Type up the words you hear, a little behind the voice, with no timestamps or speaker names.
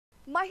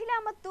ಮಹಿಳಾ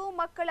ಮತ್ತು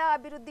ಮಕ್ಕಳ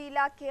ಅಭಿವೃದ್ಧಿ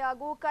ಇಲಾಖೆ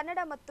ಹಾಗೂ ಕನ್ನಡ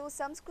ಮತ್ತು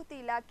ಸಂಸ್ಕೃತಿ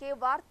ಇಲಾಖೆ,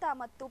 ವಾರ್ತಾ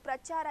ಮತ್ತು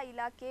ಪ್ರಚಾರ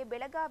ಇಲಾಖೆ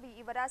ಬೆಳಗಾವಿ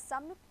ಇವರ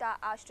ಸಂಯುಕ್ತ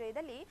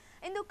ಆಶ್ರಯದಲ್ಲಿ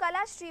ಇಂದು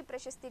ಕಲಾಶ್ರೀ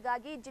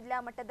ಪ್ರಶಸ್ತಿಗಾಗಿ ಜಿಲ್ಲಾ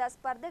ಮಟ್ಟದ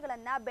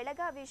ಸ್ಪರ್ಧೆಗಳನ್ನು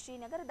ಬೆಳಗಾವಿ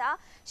ಶ್ರೀನಗರದ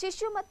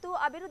ಶಿಶು ಮತ್ತು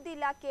ಅಭಿವೃದ್ಧಿ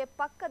ಇಲಾಖೆ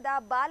ಪಕ್ಕದ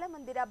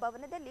ಬಾಲಮಂದಿರ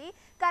ಭವನದಲ್ಲಿ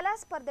ಕಲಾ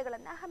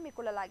ಸ್ಪರ್ಧೆಗಳನ್ನು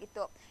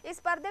ಹಮ್ಮಿಕೊಳ್ಳಲಾಗಿತ್ತು. ಈ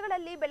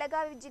ಸ್ಪರ್ಧೆಗಳಲ್ಲಿ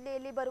ಬೆಳಗಾವಿ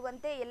ಜಿಲ್ಲೆಯಲ್ಲಿ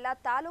ಬರುವಂತೆ ಎಲ್ಲ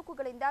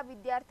ತಾಲೂಕುಗಳಿಂದ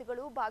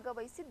ವಿದ್ಯಾರ್ಥಿಗಳು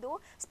ಭಾಗವಹಿಸಿದ್ದು,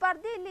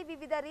 ಸ್ಪರ್ಧೆಯಲ್ಲಿ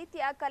ವಿವಿಧ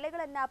ರೀತಿಯ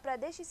ಕಲೆಗಳನ್ನು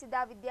ಪ್ರದರ್ಶಿಸಿದ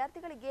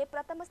ವಿದ್ಯಾರ್ಥಿಗಳಿಗೆ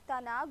ಪ್ರಥಮ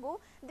ಸ್ಥಾನ ಹಾಗೂ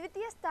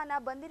ದ್ವಿತೀಯ ಸ್ಥಾನ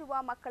ಬಂದಿರುವ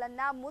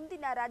ಮಕ್ಕಳನ್ನ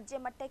ಮುಂದಿನ ರಾಜ್ಯ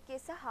ಮಟ್ಟಕ್ಕೆ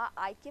ಸಹ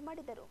ಆಯ್ಕೆ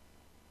ಮಾಡಿದರು.